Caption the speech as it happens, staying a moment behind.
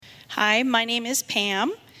Hi, my name is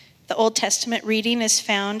Pam. The Old Testament reading is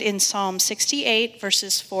found in Psalm 68,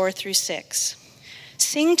 verses 4 through 6.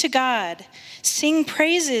 Sing to God, sing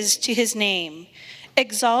praises to his name.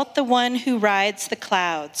 Exalt the one who rides the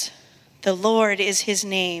clouds. The Lord is his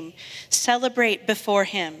name. Celebrate before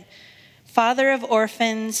him. Father of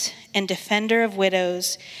orphans and defender of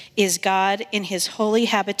widows is God in his holy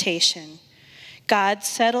habitation. God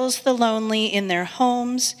settles the lonely in their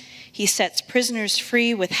homes. He sets prisoners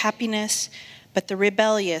free with happiness, but the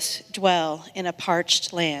rebellious dwell in a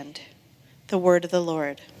parched land. The word of the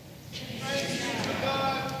Lord.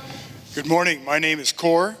 Good morning. My name is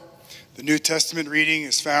Cor. The New Testament reading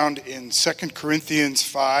is found in 2 Corinthians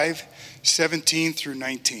 5, 17 through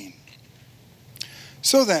 19.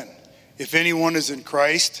 So then, if anyone is in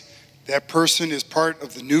Christ, that person is part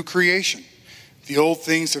of the new creation. The old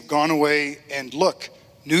things have gone away, and look,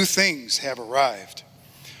 new things have arrived.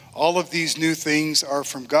 All of these new things are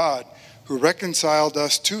from God, who reconciled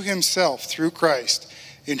us to himself through Christ,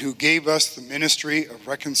 and who gave us the ministry of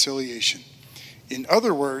reconciliation. In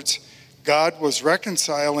other words, God was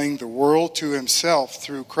reconciling the world to himself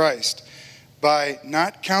through Christ by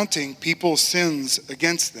not counting people's sins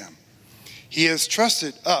against them. He has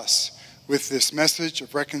trusted us with this message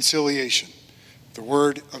of reconciliation. The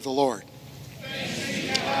word of the Lord.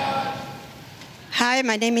 Hi,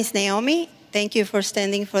 my name is Naomi. Thank you for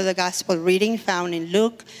standing for the gospel reading found in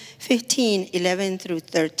Luke 15, 11 through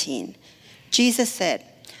 13. Jesus said,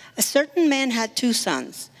 "A certain man had 2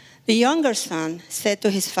 sons. The younger son said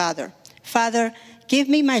to his father, 'Father, give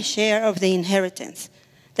me my share of the inheritance.'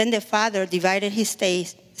 Then the father divided his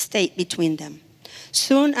estate between them.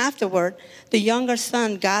 Soon afterward, the younger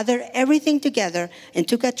son gathered everything together and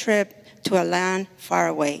took a trip to a land far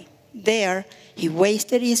away. There, he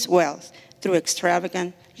wasted his wealth through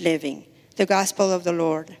extravagant living." The gospel of the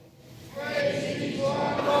Lord.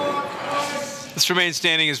 Let's remain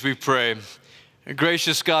standing as we pray.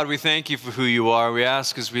 Gracious God, we thank you for who you are. We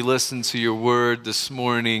ask as we listen to your word this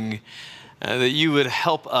morning that you would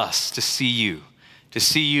help us to see you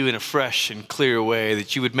in a fresh and clear way,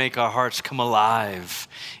 that you would make our hearts come alive.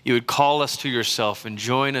 You would call us to yourself and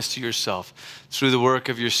join us to yourself through the work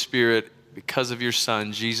of your Spirit because of your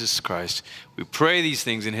Son, Jesus Christ. We pray these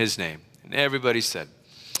things in his name. And everybody said,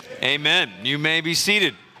 Amen. You may be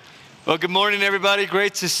seated. Well, good morning, everybody.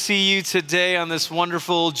 Great to see you today on this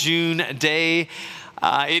wonderful June day.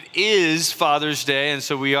 It is Father's Day, and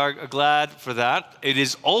so we are glad for that. It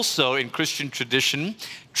is also, in Christian tradition,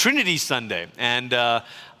 Trinity Sunday. And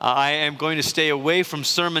I am going to stay away from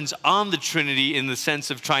sermons on the Trinity in the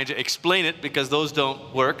sense of trying to explain it, because those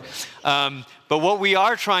don't work. But what we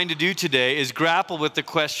are trying to do today is grapple with the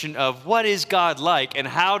question of what is God like, and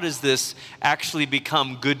how does this actually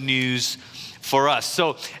become good news for us?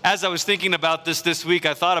 So as I was thinking about this week,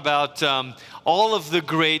 I thought about all of the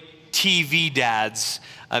great TV dads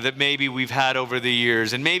that maybe we've had over the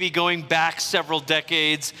years. And maybe going back several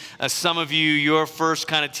decades, some of you, your first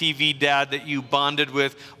kind of TV dad that you bonded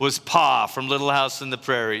with was Pa from Little House on the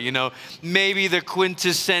Prairie. You know, maybe the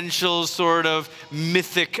quintessential sort of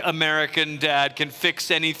mythic American dad can fix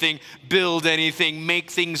anything, build anything, make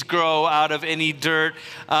things grow out of any dirt,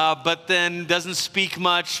 but then doesn't speak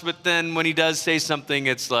much. But then when he does say something,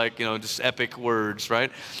 it's like, just epic words, right?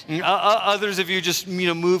 Others of you just,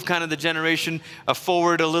 move kind of the generation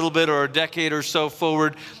forward a little bit, or a decade or so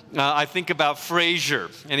forward. I think about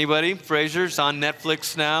Frasier. Anybody? Frasier's on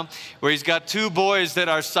Netflix now, where he's got 2 boys that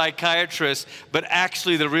are psychiatrists, but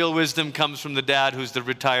actually the real wisdom comes from the dad who's the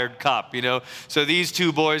retired cop, So these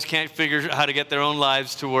 2 boys can't figure out how to get their own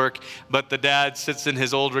lives to work, but the dad sits in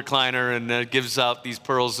his old recliner and gives out these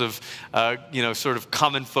pearls of, sort of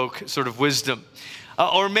common folk sort of wisdom.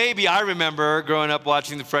 Or maybe I remember growing up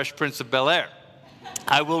watching The Fresh Prince of Bel-Air.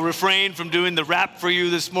 I will refrain from doing the rap for you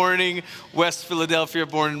this morning, West Philadelphia,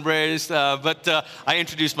 born and raised. But I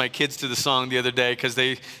introduced my kids to the song the other day because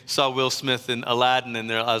they saw Will Smith in Aladdin,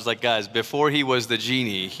 and I was like, guys, before he was the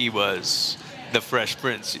genie, he was the Fresh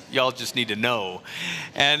Prince. Y'all just need to know.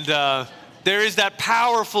 And there is that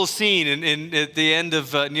powerful scene at the end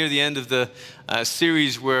of near the end of the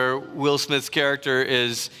series where Will Smith's character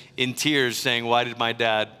is in tears, saying, why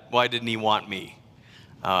didn't he want me?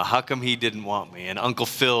 How come he didn't want me? And Uncle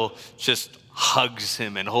Phil just hugs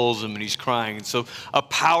him and holds him, and he's crying. And so a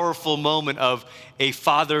powerful moment of a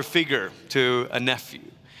father figure to a nephew.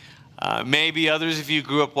 Maybe others of you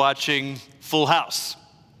grew up watching Full House.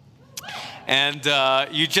 And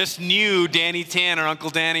you just knew Danny Tanner, Uncle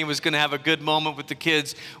Danny, was going to have a good moment with the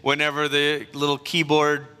kids whenever the little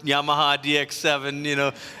keyboard Yamaha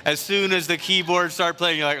DX7, as soon as the keyboard started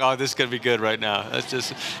playing, you're like, oh, this is going to be good right now. Let's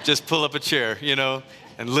just pull up a chair,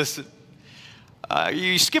 and listen.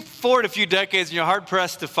 You skip forward a few decades and you're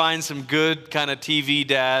hard-pressed to find some good kind of TV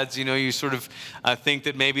dads. You know, you sort of think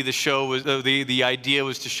that maybe the show was, the idea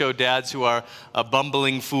was to show dads who are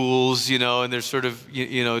bumbling fools, you know, and they're sort of,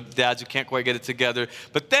 you know, dads who can't quite get it together.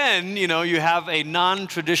 But then, you know, you have a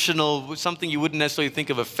non-traditional, something you wouldn't necessarily think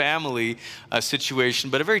of a family situation,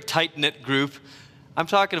 but a very tight-knit group. I'm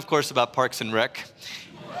talking, of course, about Parks and Rec,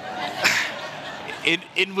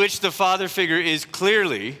 in which the father figure is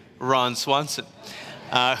clearly Ron Swanson,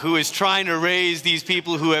 who is trying to raise these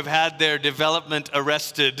people who have had their development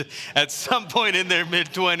arrested at some point in their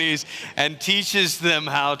mid-20s and teaches them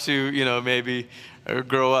how to, you know, maybe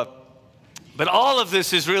grow up. But all of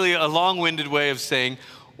this is really a long-winded way of saying,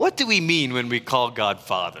 what do we mean when we call God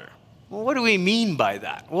Father? Well, what do we mean by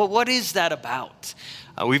that? Well, what is that about?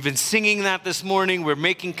 We've been singing that this morning. We're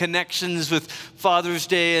making connections with Father's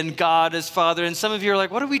Day and God as Father. And some of you are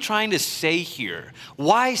like, what are we trying to say here?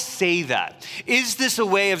 Why say that? Is this a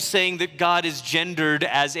way of saying that God is gendered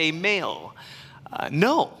as a male?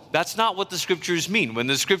 No, that's not what the scriptures mean. When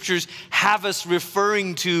the scriptures have us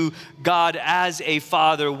referring to God as a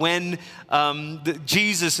father, when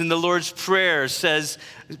Jesus in the Lord's Prayer says,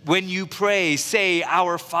 when you pray, say,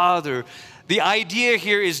 our Father. The idea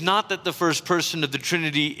here is not that the first person of the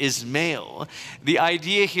Trinity is male. The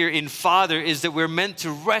idea here in Father is that we're meant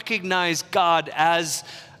to recognize God as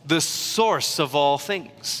the source of all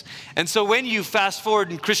things. And so when you fast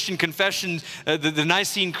forward in Christian confession, the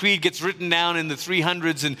Nicene Creed gets written down in the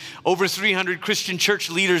 300s, and over 300 Christian church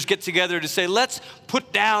leaders get together to say, let's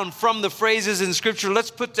put down from the phrases in Scripture, let's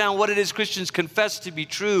put down what it is Christians confess to be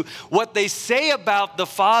true. What they say about the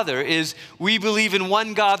Father is, we believe in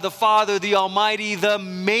one God, the Father, the Almighty, the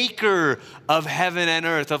maker of heaven and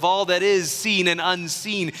earth, of all that is seen and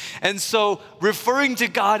unseen. And so referring to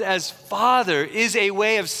God as Father is a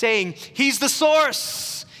way of saying He's the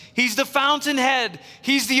source. He's the fountainhead.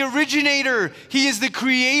 He's the originator. He is the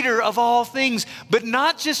creator of all things, but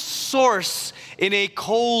not just source in a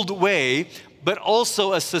cold way, but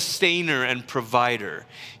also a sustainer and provider.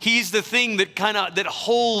 He's the thing that that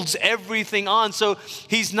holds everything on. So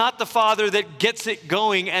he's not the Father that gets it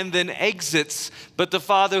going and then exits, but the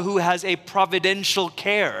Father who has a providential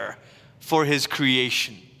care for his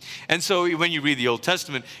creation. And so when you read the Old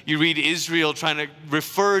Testament, you read Israel trying to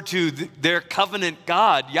refer to their covenant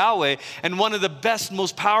God, Yahweh. And one of the best,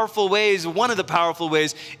 most powerful ways,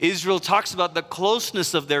 Israel talks about the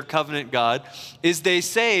closeness of their covenant God is they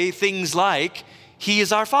say things like, He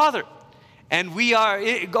is our Father. And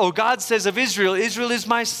God says of Israel, Israel is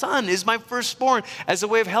my son, is my firstborn, as a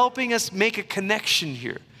way of helping us make a connection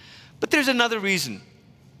here. But there's another reason.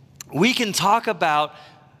 We can talk about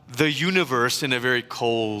the universe in a very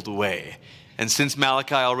cold way. And since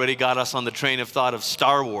Malachi already got us on the train of thought of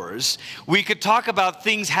Star Wars, we could talk about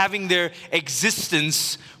things having their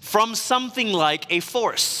existence from something like a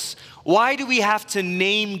force. Why do we have to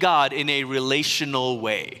name God in a relational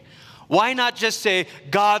way? Why not just say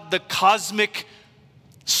God, the cosmic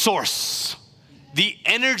source, the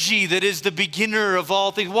energy that is the beginner of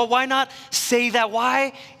all things? Well, why not say that?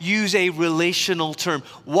 Why use a relational term?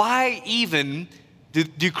 Why even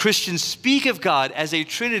do Christians speak of God as a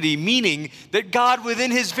Trinity, meaning that God within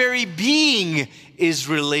his very being is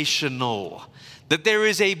relational, that there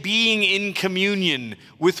is a being in communion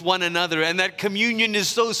with one another, and that communion is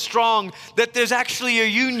so strong that there's actually a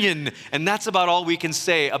union, and that's about all we can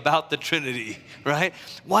say about the Trinity, right?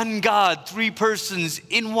 One God, three persons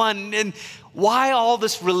in one. And why all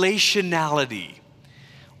this relationality?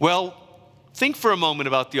 Well, think for a moment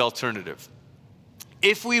about the alternative.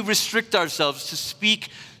 If we restrict ourselves to speak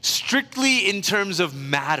strictly in terms of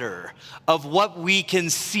matter, of what we can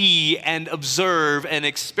see and observe and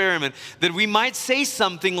experiment, then we might say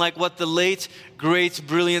something like what the late, great,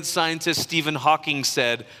 brilliant scientist Stephen Hawking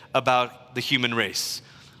said about the human race.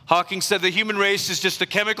 Hawking said the human race is just a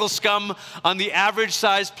chemical scum on the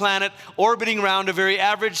average-sized planet orbiting around a very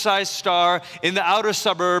average-sized star in the outer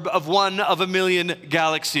suburb of one of a million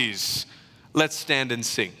galaxies. Let's stand and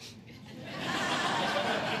sing.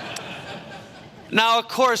 Now, of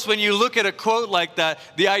course, when you look at a quote like that,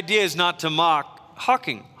 the idea is not to mock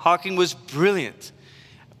Hawking. Hawking was brilliant.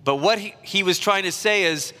 But what he was trying to say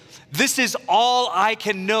is, this is all I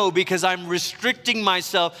can know because I'm restricting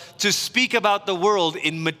myself to speak about the world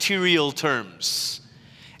in material terms.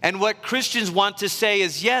 And what Christians want to say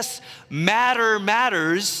is, yes, matter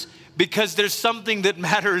matters because there's something that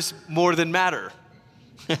matters more than matter.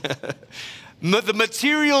 The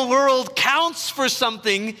material world counts for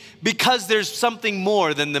something because there's something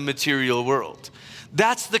more than the material world.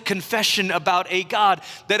 That's the confession about a God,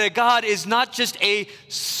 that a God is not just a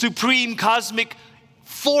supreme cosmic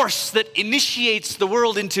force that initiates the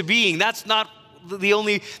world into being. That's not the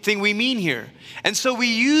only thing we mean here. And so we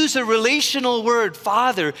use a relational word,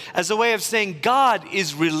 Father, as a way of saying God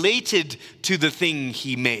is related to the thing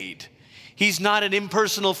he made. He's not an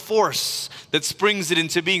impersonal force that springs it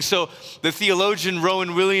into being. So the theologian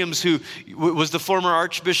Rowan Williams, who was the former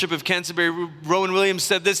Archbishop of Canterbury, Rowan Williams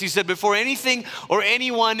said this. He said, before anything or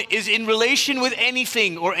anyone is in relation with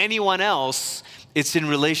anything or anyone else, it's in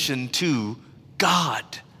relation to God.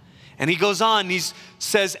 And he goes on,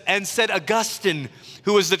 said Augustine,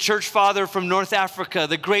 who was the church father from North Africa,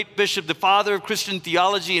 the great bishop, the father of Christian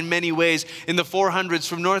theology in many ways in the 400s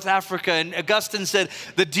from North Africa. And Augustine said,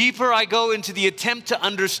 the deeper I go into the attempt to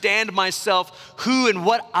understand myself, who and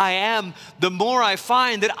what I am, the more I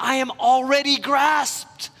find that I am already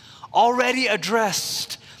grasped, already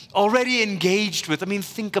addressed, already engaged with. I mean,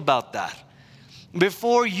 think about that.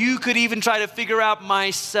 Before you could even try to figure out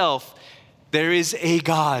myself, there is a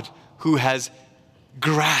God who has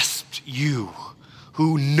grasped you,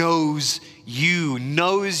 who knows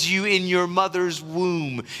you in your mother's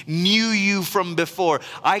womb, knew you from before.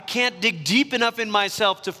 I can't dig deep enough in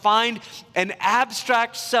myself to find an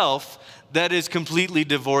abstract self that is completely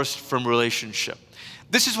divorced from relationship.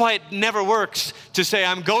 This is why it never works to say,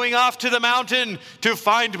 I'm going off to the mountain to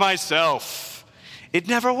find myself. It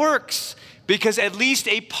never works, because at least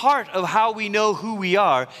a part of how we know who we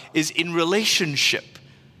are is in relationship.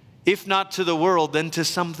 If not to the world, then to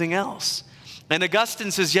something else. And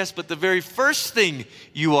Augustine says, yes, but the very first thing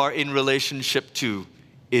you are in relationship to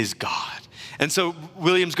is God. And so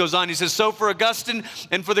Williams goes on, he says, so for Augustine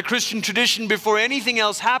and for the Christian tradition, before anything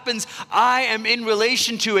else happens, I am in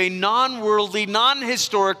relation to a non-worldly,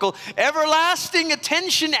 non-historical, everlasting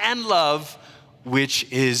attention and love, which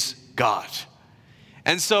is God.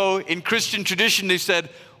 And so in Christian tradition, they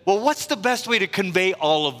said, well, what's the best way to convey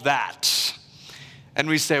all of that? And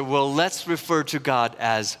we say, well, let's refer to God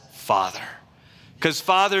as Father. Because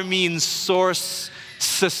Father means source,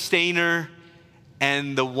 sustainer,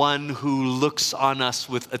 and the one who looks on us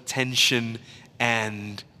with attention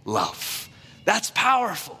and love. That's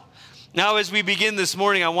powerful. Now, as we begin this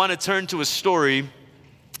morning, I want to turn to a story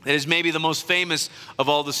that is maybe the most famous of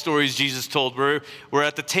all the stories Jesus told. We're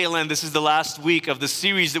at the tail end. This is the last week of the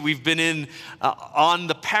series that we've been in on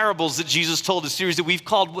the parables that Jesus told, a series that we've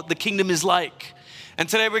called What the Kingdom is Like. And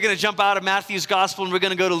today we're going to jump out of Matthew's gospel and we're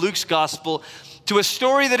going to go to Luke's gospel to a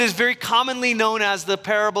story that is very commonly known as the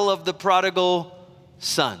parable of the prodigal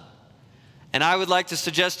son. And I would like to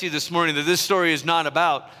suggest to you this morning that this story is not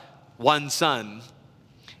about one son.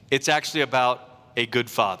 It's actually about a good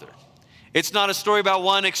father. It's not a story about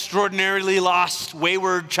one extraordinarily lost,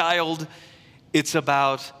 wayward child. It's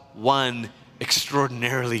about one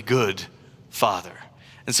extraordinarily good father.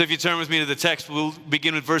 And so if you turn with me to the text, we'll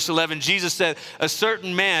begin with verse 11. Jesus said, a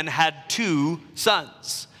certain man had 2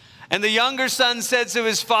 sons. And the younger son said to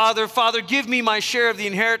his father, Father, give me my share of the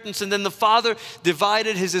inheritance. And then the father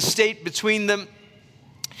divided his estate between them.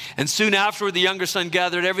 And soon afterward, the younger son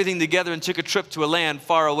gathered everything together and took a trip to a land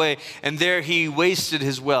far away. And there he wasted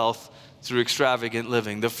his wealth through extravagant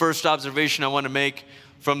living. The first observation I want to make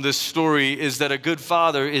from this story is that a good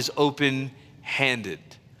father is open-handed.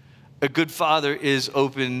 A good father is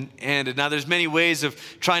open-handed. Now, there's many ways of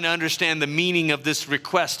trying to understand the meaning of this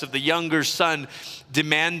request of the younger son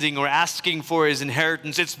demanding or asking for his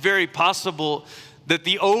inheritance. It's very possible that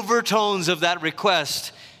the overtones of that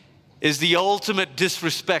request is the ultimate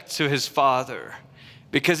disrespect to his father,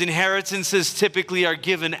 because inheritances typically are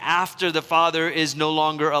given after the father is no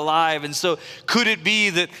longer alive. And so could it be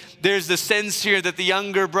that there's the sense here that the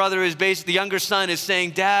younger son is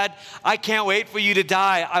saying, Dad, I can't wait for you to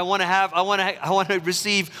die. I want to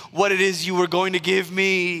receive what it is you were going to give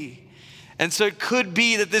me. And so it could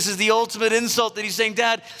be that this is the ultimate insult, that he's saying,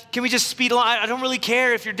 Dad, can we just speed along? I don't really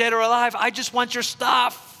care if you're dead or alive. I just want your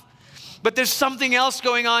stuff. But there's something else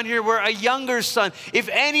going on here where a younger son, if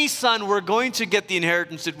any son were going to get the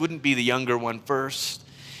inheritance, it wouldn't be the younger one first.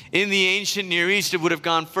 In the ancient Near East, it would have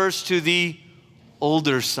gone first to the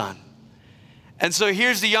older son. And so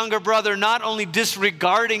here's the younger brother not only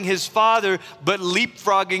disregarding his father, but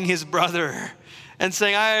leapfrogging his brother and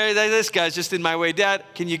saying, this guy's just in my way. Dad,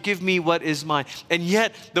 can you give me what is mine? And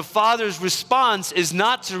yet the father's response is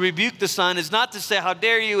not to rebuke the son, is not to say, how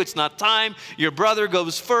dare you, it's not time, your brother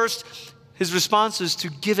goes first. His response is to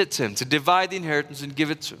give it to him, to divide the inheritance and give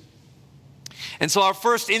it to him. And so our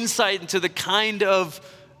first insight into the kind of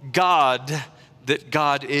God that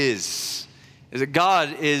God is that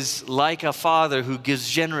God is like a father who gives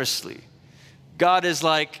generously. God is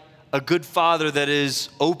like a good father that is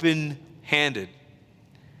open-handed.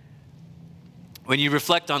 When you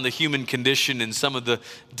reflect on the human condition and some of the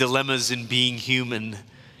dilemmas in being human,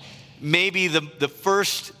 maybe the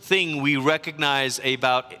first thing we recognize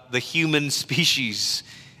about the human species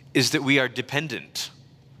is that we are dependent.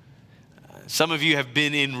 Some of you have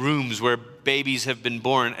been in rooms where babies have been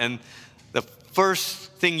born, and the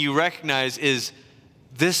first thing you recognize is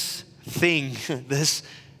this thing, this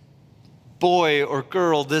boy or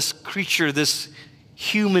girl, this creature, this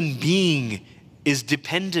human being is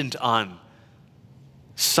dependent on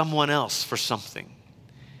someone else for something.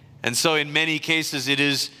 And so in many cases, it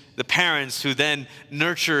is the parents who then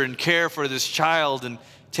nurture and care for this child and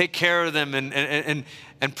take care of them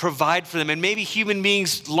and provide for them. And maybe human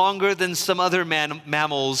beings, longer than some other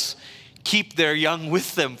mammals, keep their young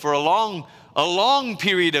with them for a long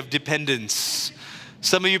period of dependence.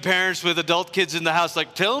 Some of you parents with adult kids in the house,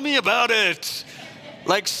 like, tell me about it.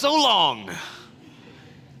 Like, so long.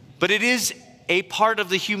 But it is a part of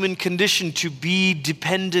the human condition to be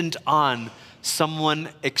dependent on someone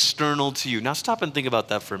external to you. Now stop and think about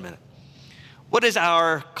that for a minute. What does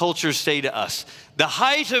our culture say to us? The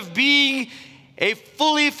height of being a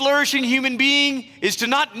fully flourishing human being is to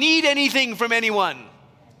not need anything from anyone.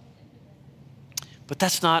 But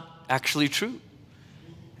that's not actually true.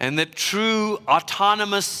 And that true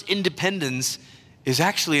autonomous independence is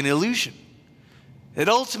actually an illusion. That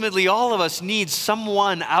ultimately all of us need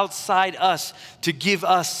someone outside us to give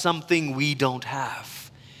us something we don't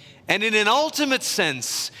have. And in an ultimate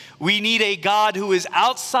sense, we need a God who is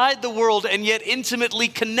outside the world and yet intimately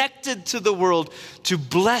connected to the world to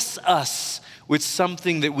bless us with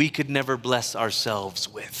something that we could never bless ourselves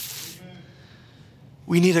with.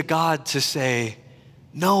 We need a God to say,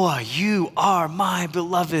 Noah, you are my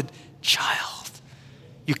beloved child.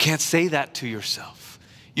 You can't say that to yourself.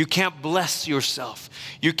 You can't bless yourself.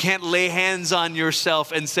 You can't lay hands on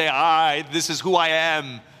yourself and say, this is who I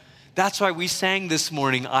am. That's why we sang this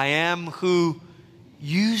morning, I am who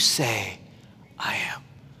you say I am.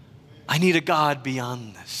 I need a God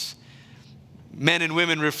beyond this. Men and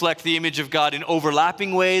women reflect the image of God in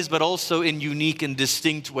overlapping ways, but also in unique and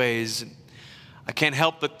distinct ways. And I can't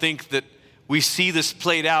help but think that we see this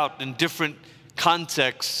played out in different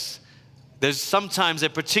contexts. There's sometimes a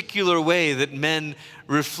particular way that men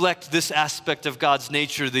reflect this aspect of God's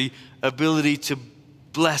nature, the ability to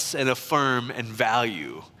bless and affirm and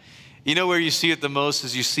value. You know where you see it the most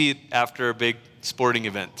is you see it after a big sporting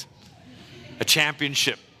event, a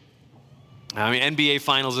championship. I mean, NBA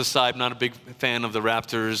finals aside, I'm not a big fan of the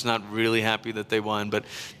Raptors, not really happy that they won, but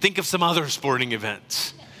think of some other sporting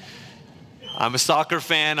events. I'm a soccer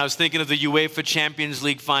fan. I was thinking of the UEFA Champions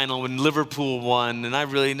League final when Liverpool won, and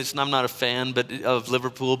I'm not a fan of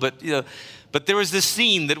Liverpool, but there was this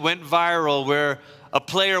scene that went viral where a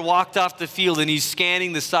player walked off the field and he's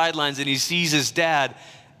scanning the sidelines and he sees his dad,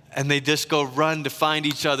 and they just go run to find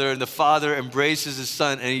each other, and the father embraces his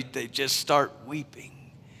son, and they just start weeping.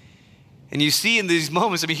 And you see in these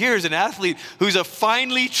moments, here's an athlete who's a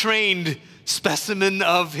finely trained specimen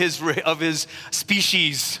of his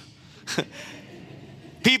species.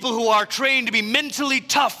 People who are trained to be mentally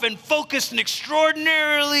tough and focused and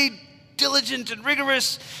extraordinarily diligent and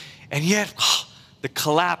rigorous. And yet, the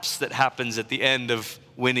collapse that happens at the end of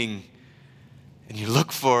winning. And you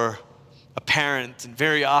look for a parent and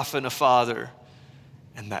very often a father.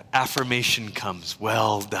 And that affirmation comes,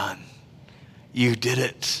 well done. You did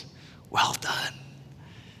it. Well done.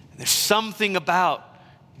 And there's something about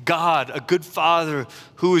God, a good father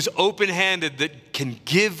who is open-handed that can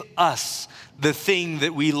give us the thing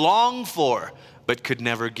that we long for but could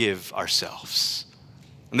never give ourselves.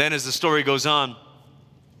 And then as the story goes on,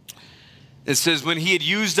 it says, when he had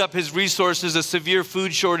used up his resources, a severe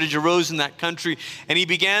food shortage arose in that country, and he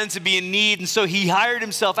began to be in need. And so he hired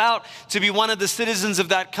himself out to be one of the citizens of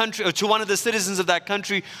that country, or to one of the citizens of that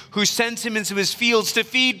country, who sent him into his fields to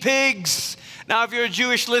feed pigs. Now, if you're a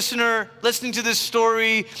Jewish listener listening to this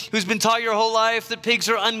story who's been taught your whole life that pigs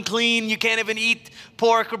are unclean, you can't even eat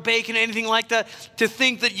pork or bacon or anything like that, to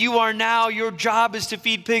think that your job is to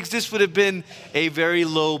feed pigs, this would have been a very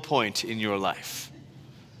low point in your life.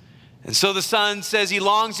 And so the son says he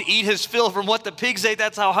longs to eat his fill from what the pigs ate.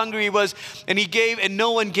 That's how hungry he was. And he gave, and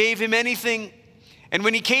no one gave him anything. And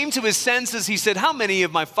when he came to his senses, he said, how many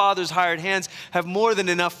of my father's hired hands have more than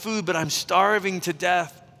enough food, but I'm starving to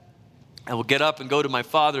death? I will get up and go to my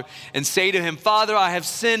father and say to him, Father, I have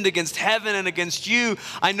sinned against heaven and against you.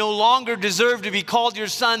 I no longer deserve to be called your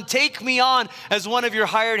son. Take me on as one of your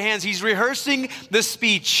hired hands. He's rehearsing the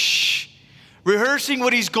speech. Rehearsing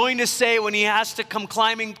what he's going to say when he has to come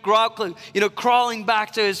crawling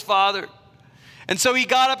back to his father. And so he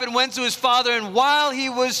got up and went to his father, and while he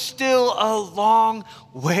was still a long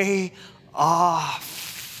way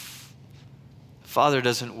off. Father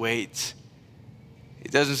doesn't wait. He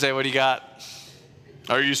doesn't say, what do you got?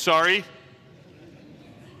 Are you sorry?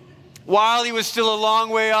 While he was still a long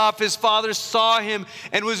way off, his father saw him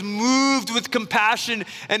and was moved with compassion,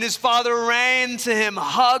 and his father ran to him,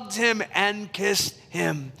 hugged him, and kissed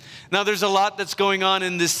him. Now, there's a lot that's going on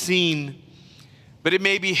in this scene, but it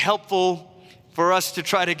may be helpful for us to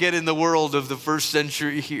try to get in the world of the first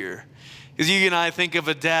century here. Because you and I think of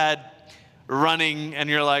a dad running, and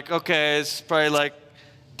you're like, okay, it's probably like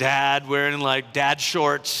dad wearing like dad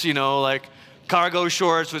shorts, like cargo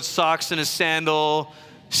shorts with socks and a sandal,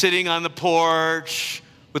 sitting on the porch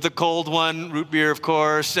with a cold one, root beer, of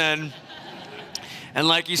course, and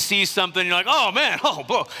like you see something, you're like, oh man, oh,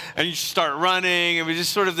 boy. And you start running, and it's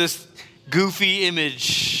just sort of this goofy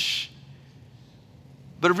image.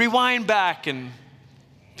 But rewind back and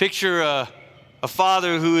picture a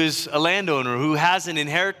father who is a landowner, who has an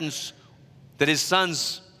inheritance that his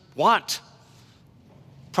sons want.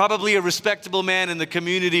 Probably a respectable man in the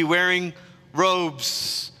community wearing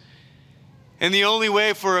robes. And the only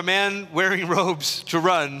way for a man wearing robes to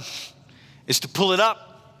run is to pull it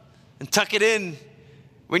up and tuck it in.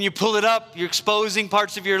 When you pull it up, you're exposing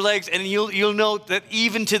parts of your legs. And you'll note that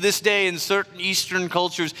even to this day in certain Eastern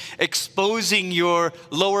cultures, exposing your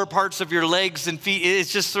lower parts of your legs and feet,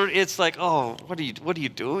 it's just sort of, it's like, oh, what are you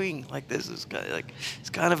doing? Like, this is like, it's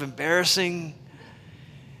kind of embarrassing.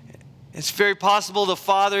 It's very possible the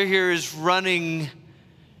father here is running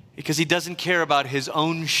because he doesn't care about his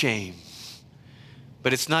own shame.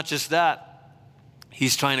 But it's not just that.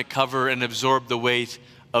 He's trying to cover and absorb the weight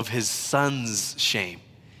of his son's shame.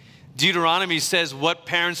 Deuteronomy says what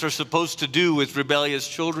parents are supposed to do with rebellious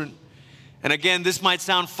children. And again, this might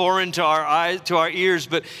sound foreign to our eyes, to our ears,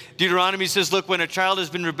 but Deuteronomy says, look, when a child has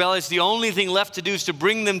been rebellious, the only thing left to do is to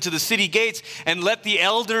bring them to the city gates and let the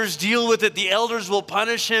elders deal with it. The elders will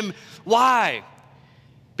punish him. Why?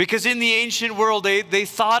 Because in the ancient world, they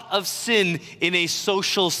thought of sin in a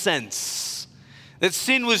social sense. That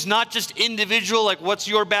sin was not just individual, like what's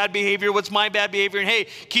your bad behavior, what's my bad behavior, and hey,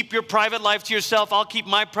 keep your private life to yourself, I'll keep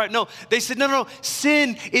my private. No, they said, no,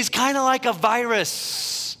 sin is kind of like a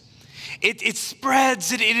virus. It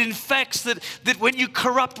spreads, it infects, that when you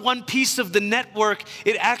corrupt one piece of the network,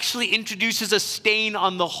 it actually introduces a stain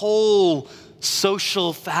on the whole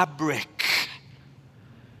social fabric.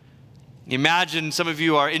 Imagine, some of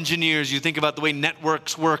you are engineers, you think about the way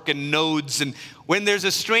networks work and nodes, and when there's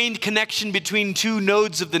a strained connection between two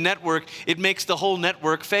nodes of the network, it makes the whole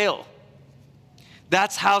network fail.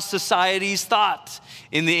 That's how societies thought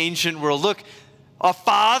in the ancient world. Look, a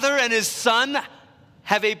father and his son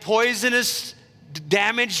have a poisonous,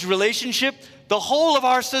 damaged relationship. The whole of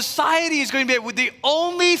our society is going to be, the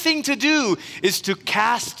only thing to do is to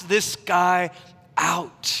cast this guy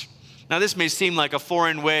out. Now, this may seem like a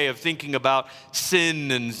foreign way of thinking about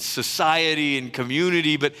sin and society and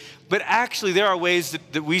community, but actually there are ways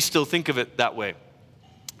that we still think of it that way.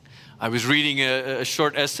 I was reading a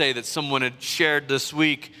short essay that someone had shared this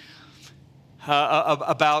week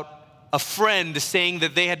about a friend saying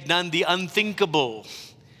that they had done the unthinkable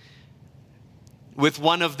with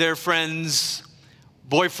one of their friends'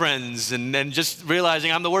 boyfriends, and just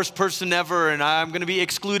realizing I'm the worst person ever and I'm going to be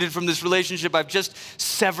excluded from this relationship. I've just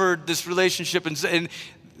severed this relationship. And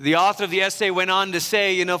the author of the essay went on to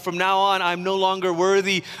say, from now on, I'm no longer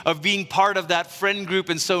worthy of being part of that friend group.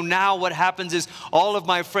 And so now what happens is all of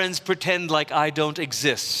my friends pretend like I don't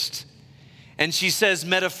exist. And she says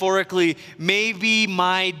metaphorically, maybe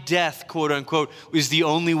my death, quote unquote, is the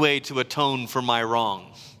only way to atone for my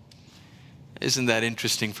wrong. Isn't that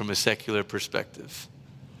interesting from a secular perspective?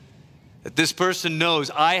 That this person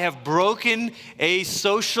knows I have broken a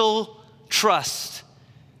social trust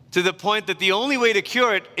to the point that the only way to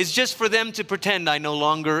cure it is just for them to pretend I no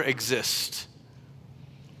longer exist.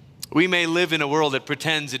 We may live in a world that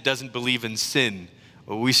pretends it doesn't believe in sin,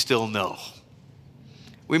 but we still know.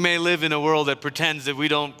 We may live in a world that pretends that we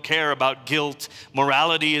don't care about guilt.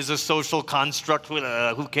 Morality is a social construct.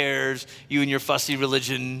 Who cares? You and your fussy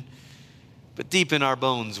religion. But deep in our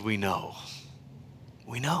bones, we know.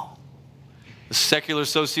 We know. The secular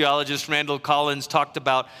sociologist Randall Collins talked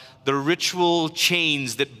about the ritual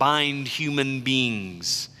chains that bind human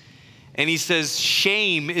beings. And he says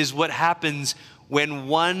shame is what happens when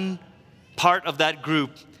one part of that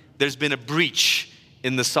group, there's been a breach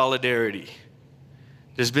in the solidarity.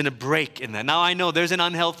 There's been a break in that. Now I know there's an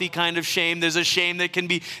unhealthy kind of shame. There's a shame that can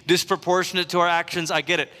be disproportionate to our actions. I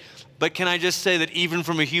get it. But can I just say that even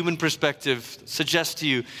from a human perspective, suggest to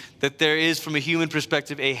you that there is, from a human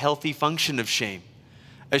perspective, a healthy function of shame.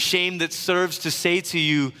 A shame that serves to say to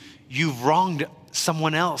you, you've wronged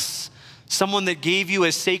someone else. Someone that gave you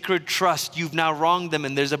a sacred trust, you've now wronged them,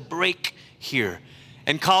 and there's a break here.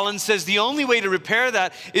 And Collins says the only way to repair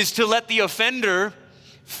that is to let the offender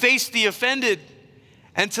face the offended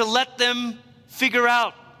and to let them figure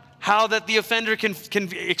out how that the offender can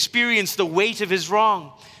experience the weight of his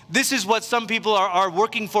wrong. This is what some people are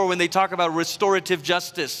working for when they talk about restorative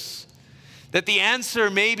justice. That the answer,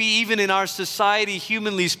 maybe even in our society,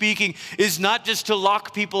 humanly speaking, is not just to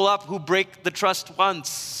lock people up who break the trust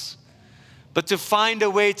once, but to find a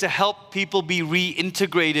way to help people be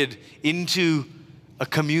reintegrated into a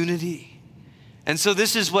community. And so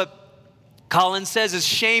this is what Collins says is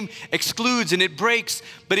shame excludes and it breaks,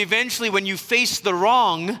 but eventually when you face the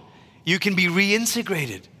wrong, you can be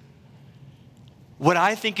reintegrated. What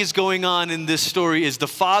I think is going on in this story is the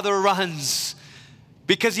father runs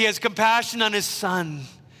because he has compassion on his son.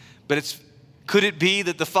 But could it be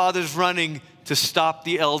that the father's running to stop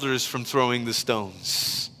the elders from throwing the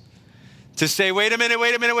stones? To say, wait a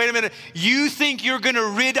minute. You think you're going to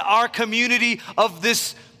rid our community of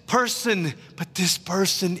this person, but this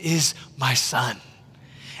person is my son.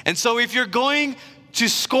 And so if you're going to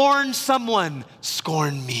scorn someone,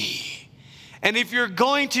 scorn me. And if you're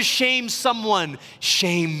going to shame someone,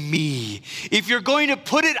 shame me. If you're going to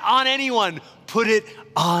put it on anyone, put it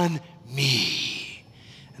on me.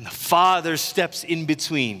 And the father steps in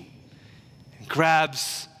between and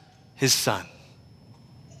grabs his son.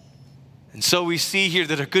 And so we see here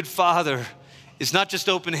that a good father is not just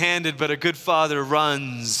open-handed, but a good father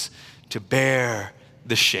runs to bear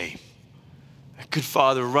the shame. A good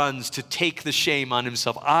father runs to take the shame on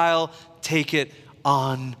himself. I'll take it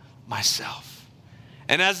on myself.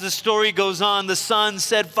 And as the story goes on, the son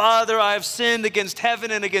said, Father, I have sinned against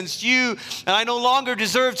heaven and against you, and I no longer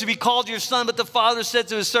deserve to be called your son. But the father said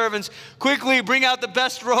to his servants, quickly bring out the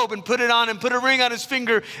best robe and put it on him, put a ring on his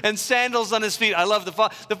finger and sandals on his feet. I love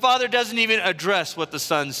the father doesn't even address what the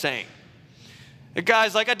son's saying. The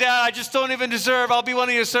guy's like, Dad, I just don't even deserve. I'll be one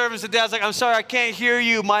of your servants. The dad's like, I'm sorry, I can't hear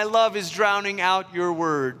you. My love is drowning out your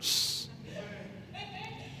words.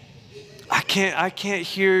 I can't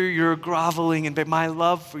hear your groveling and my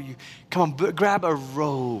love for you. Come on, grab a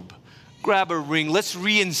robe, grab a ring. Let's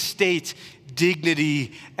reinstate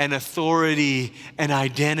dignity and authority and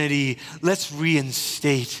identity. Let's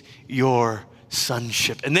reinstate your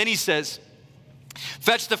sonship. And then he says,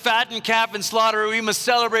 fetch the fattened calf and slaughter it. We must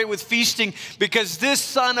celebrate with feasting because this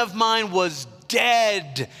son of mine was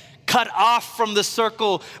dead, cut off from the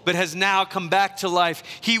circle, but has now come back to life.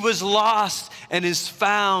 He was lost and is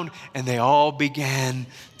found, and they all began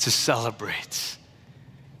to celebrate.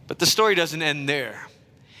 But the story doesn't end there.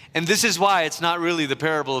 And this is why it's not really the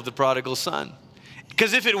parable of the prodigal son.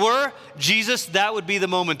 Because if it were, Jesus, that would be the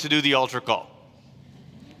moment to do the altar call.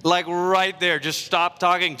 Like right there, just stop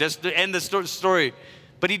talking, just to end the story.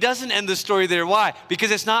 But he doesn't end the story there. Why?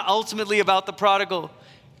 Because it's not ultimately about the prodigal.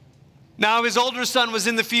 Now his older son was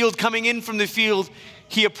in the field, coming in from the field.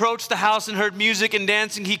 He approached the house and heard music and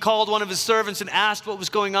dancing. He called one of his servants and asked what was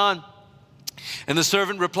going on. And the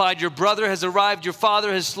servant replied, your brother has arrived. Your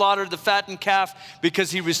father has slaughtered the fattened calf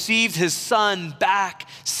because he received his son back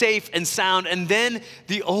safe and sound. And then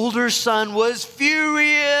the older son was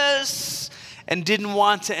furious and didn't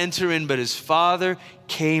want to enter in, but his father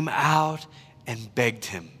came out and begged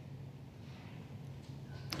him.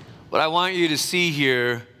 What I want you to see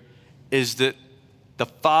here is that the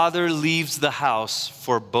father leaves the house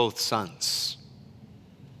for both sons.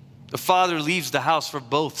 The father leaves the house for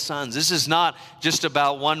both sons. This is not just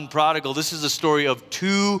about one prodigal. This is a story of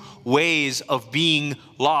two ways of being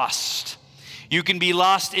lost. You can be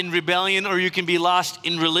lost in rebellion or you can be lost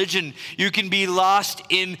in religion. You can be lost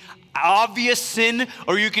in obvious sin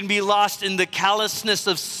or you can be lost in the callousness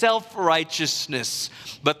of self-righteousness.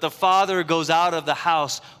 But the father goes out of the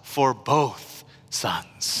house for both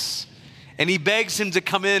sons. And he begs him to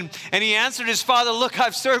come in. And he answered his father, look,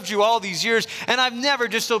 I've served you all these years, and I've never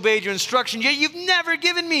disobeyed your instruction. Yet you've never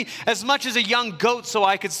given me as much as a young goat so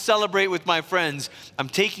I could celebrate with my friends. I'm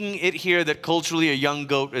taking it here that culturally a young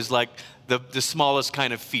goat is like the smallest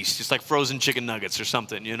kind of feast. It's like frozen chicken nuggets or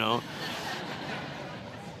something, you know.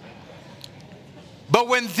 But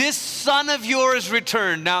when this son of yours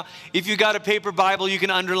returned, now, if you got a paper Bible, you can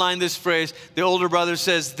underline this phrase. The older brother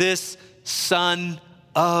says, this son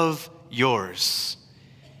of yours.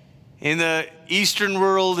 In the Eastern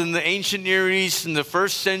world, in the ancient Near East, in the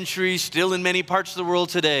first century, still in many parts of the world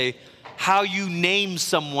today, how you name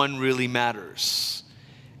someone really matters.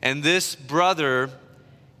 And this brother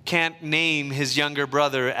can't name his younger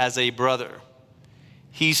brother as a brother.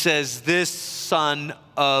 He says, this son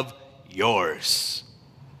of yours.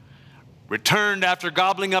 returned after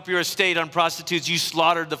gobbling up your estate on prostitutes. You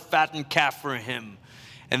slaughtered the fattened calf for him.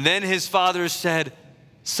 And then his father said,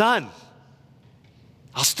 son,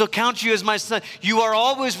 I'll still count you as my son. You are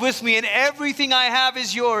always with me, and everything I have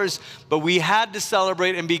is yours. But we had to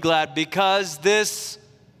celebrate and be glad because this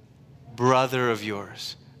brother of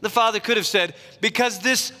yours. The father could have said, because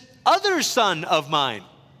this other son of mine.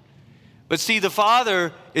 But see, the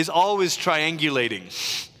father is always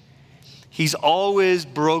triangulating. He's always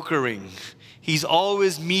brokering. He's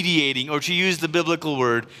always mediating, or to use the biblical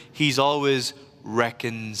word, he's always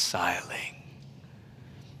reconciling.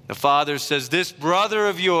 The father says, this brother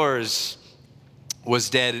of yours was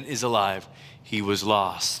dead and is alive. He was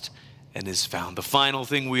lost and is found. The final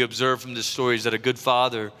thing we observe from this story is that a good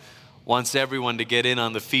father wants everyone to get in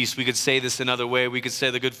on the feast. We could say this another way. We could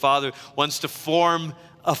say the good father wants to form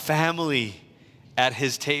a family at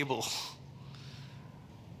his table.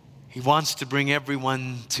 He wants to bring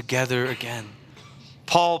everyone together again.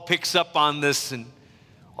 Paul picks up on this in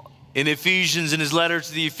Ephesians, in his letter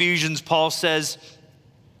to the Ephesians. Paul says,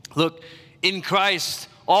 look, in Christ,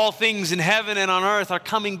 all things in heaven and on earth are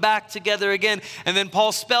coming back together again. And then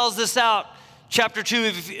Paul spells this out. Chapter 2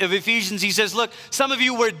 of Ephesians, he says, look, some of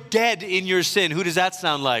you were dead in your sin. Who does that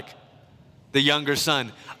sound like? The younger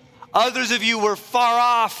son. Others of you were far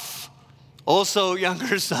off. Also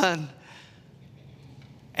younger son.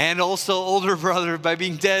 And also older brother by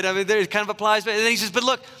being dead. I mean, there it kind of applies. And then he says, but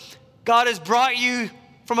look, God has brought you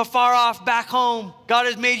from afar off back home. God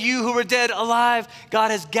has made you who were dead alive. God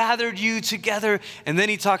has gathered you together. And then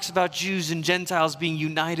he talks about Jews and Gentiles being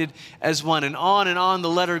united as one. And on the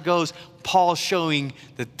letter goes, Paul showing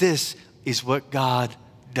that this is what God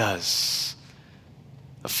does.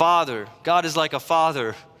 A father, God is like a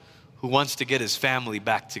father who wants to get his family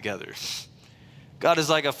back together. God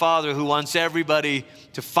is like a father who wants everybody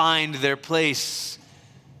to find their place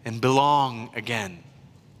and belong again.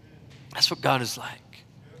 That's what God is like.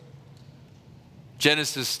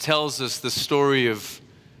 Genesis tells us the story of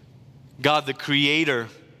God the Creator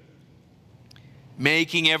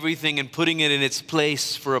making everything and putting it in its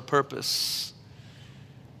place for a purpose.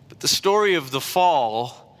 But the story of the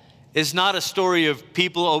fall is not a story of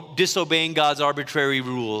people disobeying God's arbitrary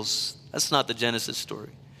rules. That's not the Genesis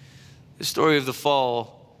story. The story of the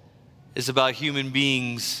fall is about human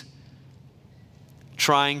beings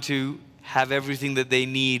trying to have everything that they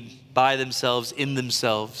need by themselves, in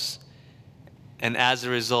themselves, and as a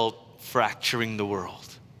result, fracturing the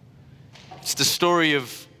world. It's the story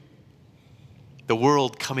of the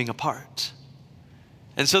world coming apart.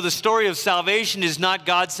 And so the story of salvation is not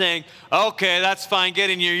God saying, okay, that's fine,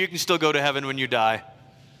 get in here, you can still go to heaven when you die.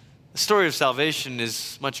 The story of salvation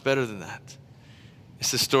is much better than that. It's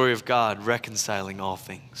the story of God reconciling all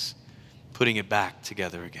things, putting it back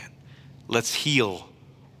together again. Let's heal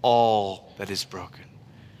all that is broken.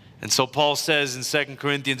 And so Paul says in 2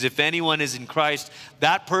 Corinthians, if anyone is in Christ,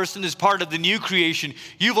 that person is part of the new creation.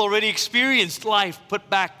 You've already experienced life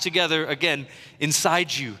put back together again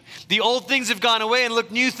inside you. The old things have gone away, and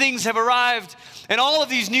look, new things have arrived. And all of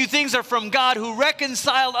these new things are from God, who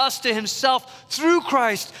reconciled us to himself through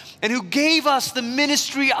Christ and who gave us the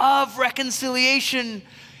ministry of reconciliation.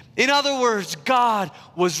 In other words, God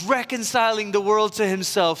was reconciling the world to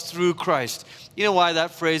himself through Christ. You know why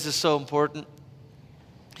that phrase is so important?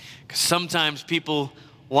 Sometimes people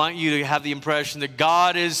want you to have the impression that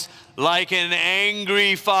God is like an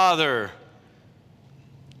angry father,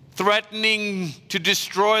 threatening to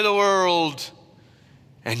destroy the world.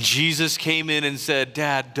 And Jesus came in and said,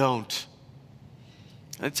 Dad, don't.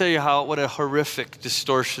 I tell you what a horrific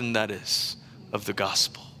distortion that is of the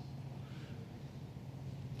gospel.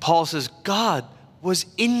 Paul says God was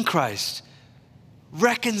in Christ,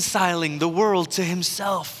 reconciling the world to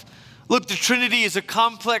himself. Look, the Trinity is a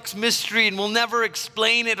complex mystery and we'll never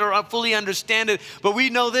explain it or fully understand it. But we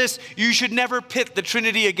know this, you should never pit the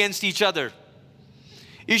Trinity against each other.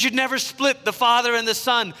 You should never split the Father and the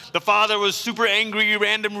Son. The Father was super angry,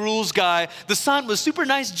 random rules guy. The Son was super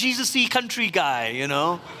nice, Jesus-y country guy, you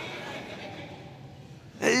know.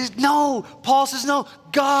 No, Paul says no.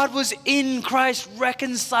 God was in Christ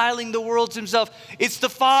reconciling the world to himself. It's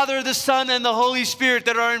the Father, the Son, and the Holy Spirit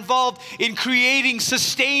that are involved in creating,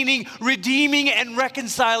 sustaining, redeeming, and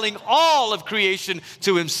reconciling all of creation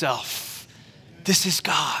to himself. This is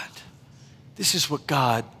God. This is what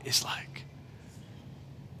God is like.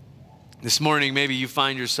 This morning, maybe you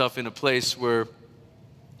find yourself in a place where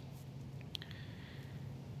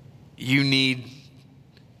you need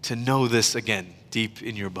to know this again, deep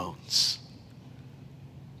in your bones.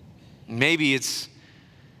 Maybe it's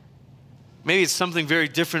Maybe it's something very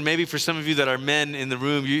different. Maybe for some of you that are men in the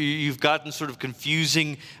room, you've gotten sort of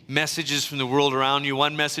confusing messages from the world around you.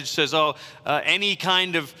 One message says, any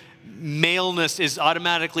kind of maleness is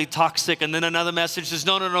automatically toxic. And then another message says,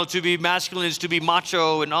 no, to be masculine is to be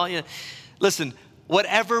macho and all. Listen,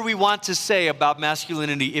 whatever we want to say about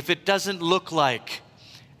masculinity, if it doesn't look like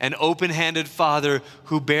an open-handed father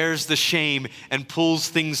who bears the shame and pulls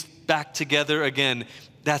things back together again,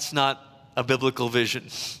 that's not a biblical vision.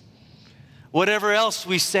 Whatever else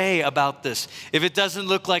we say about this, if it doesn't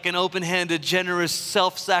look like an open-handed, generous,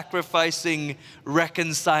 self-sacrificing,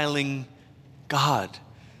 reconciling God,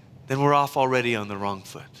 then we're off already on the wrong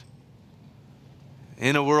foot.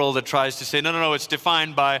 In a world that tries to say, no, it's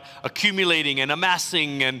defined by accumulating and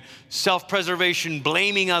amassing and self-preservation,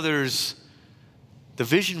 blaming others, the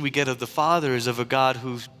vision we get of the Father is of a God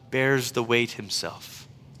who bears the weight himself,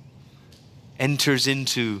 enters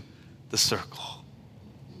into the circle.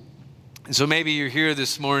 And so maybe you're here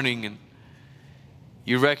this morning and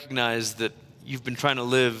you recognize that you've been trying to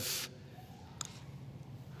live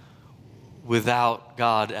without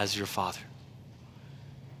God as your Father.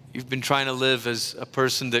 You've been trying to live as a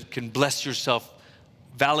person that can bless yourself,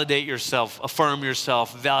 validate yourself, affirm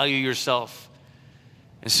yourself, value yourself.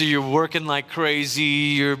 And so you're working like crazy,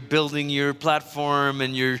 you're building your platform,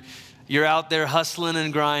 and you're out there hustling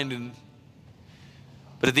and grinding.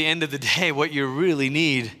 But at the end of the day, what you really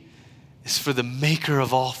need is for the maker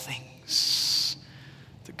of all things,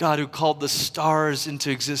 the God who called the stars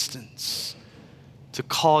into existence, to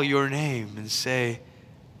call your name and say,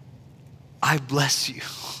 I bless you.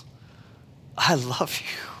 I love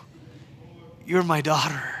you. You're my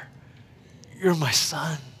daughter. You're my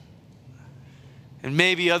son. And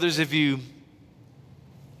maybe others of you,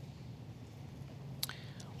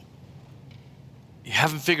 you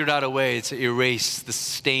haven't figured out a way to erase the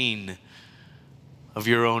stain of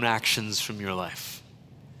your own actions from your life.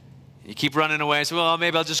 You keep running away and say, well,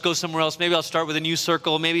 maybe I'll just go somewhere else. Maybe I'll start with a new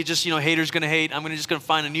circle. Maybe just, haters gonna hate. I'm just gonna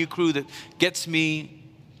find a new crew that gets me.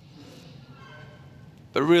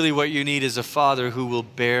 But really what you need is a father who will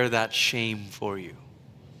bear that shame for you,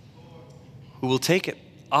 who will take it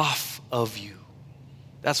off of you.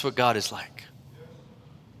 That's what God is like.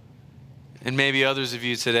 And maybe others of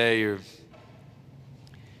you today, you're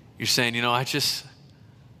saying, I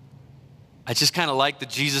just kind of like the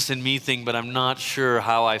Jesus in me thing, but I'm not sure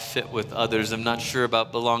how I fit with others. I'm not sure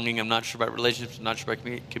about belonging. I'm not sure about relationships. I'm not sure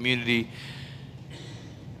about community.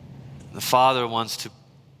 The Father wants to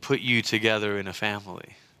put you together in a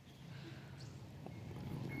family.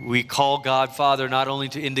 We call God Father not only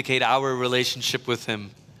to indicate our relationship with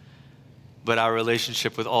him, but our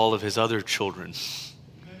relationship with all of his other children.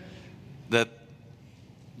 That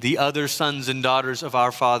the other sons and daughters of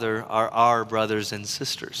our Father are our brothers and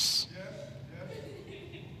sisters.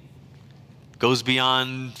 Goes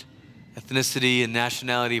beyond ethnicity and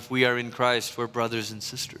nationality. If we are in Christ, we're brothers and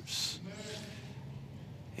sisters.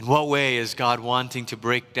 In what way is God wanting to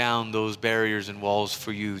break down those barriers and walls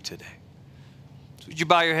for you today? So would you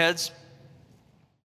bow your heads?